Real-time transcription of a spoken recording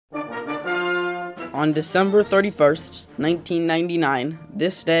On December 31st, 1999,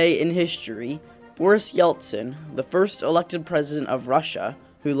 this day in history, Boris Yeltsin, the first elected president of Russia,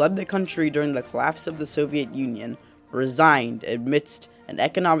 who led the country during the collapse of the Soviet Union, resigned amidst an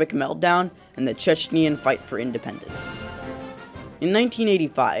economic meltdown and the Chechnyan fight for independence. In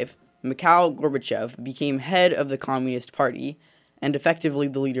 1985, Mikhail Gorbachev became head of the Communist Party and effectively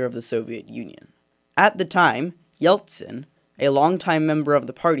the leader of the Soviet Union. At the time, Yeltsin, a longtime member of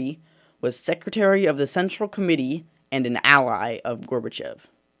the party, was secretary of the Central Committee and an ally of Gorbachev.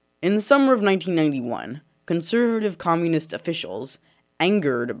 In the summer of 1991, conservative communist officials,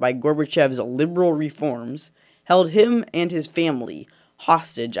 angered by Gorbachev's liberal reforms, held him and his family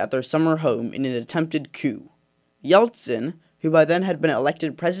hostage at their summer home in an attempted coup. Yeltsin, who by then had been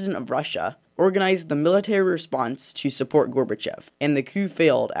elected president of Russia, organized the military response to support Gorbachev, and the coup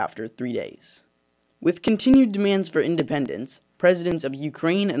failed after 3 days. With continued demands for independence, presidents of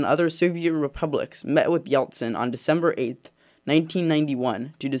Ukraine and other Soviet republics met with Yeltsin on December 8,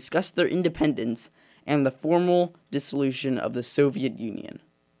 1991, to discuss their independence and the formal dissolution of the Soviet Union.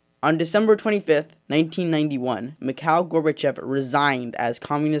 On December 25, 1991, Mikhail Gorbachev resigned as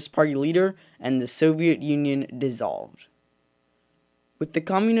Communist Party leader and the Soviet Union dissolved. With the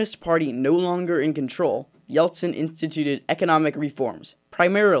Communist Party no longer in control, Yeltsin instituted economic reforms,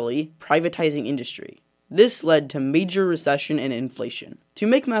 primarily privatizing industry. This led to major recession and inflation. To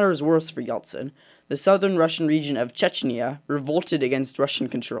make matters worse for Yeltsin, the southern Russian region of Chechnya revolted against Russian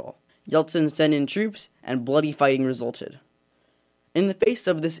control. Yeltsin sent in troops, and bloody fighting resulted. In the face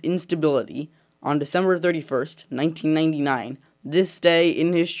of this instability, on December 31st, 1999, this day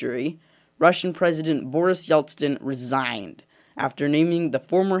in history, Russian President Boris Yeltsin resigned after naming the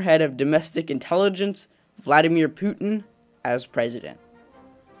former head of domestic intelligence, Vladimir Putin, as president.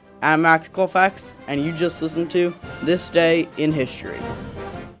 I'm Max Colfax, and you just listened to This Day in History.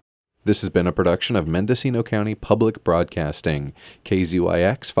 This has been a production of Mendocino County Public Broadcasting,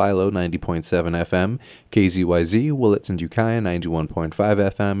 KZYX Philo 90.7 FM, KZYZ Willits and Ukiah 91.5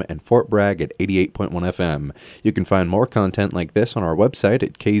 FM, and Fort Bragg at 88.1 FM. You can find more content like this on our website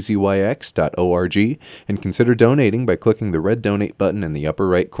at kzyx.org, and consider donating by clicking the red donate button in the upper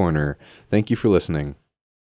right corner. Thank you for listening.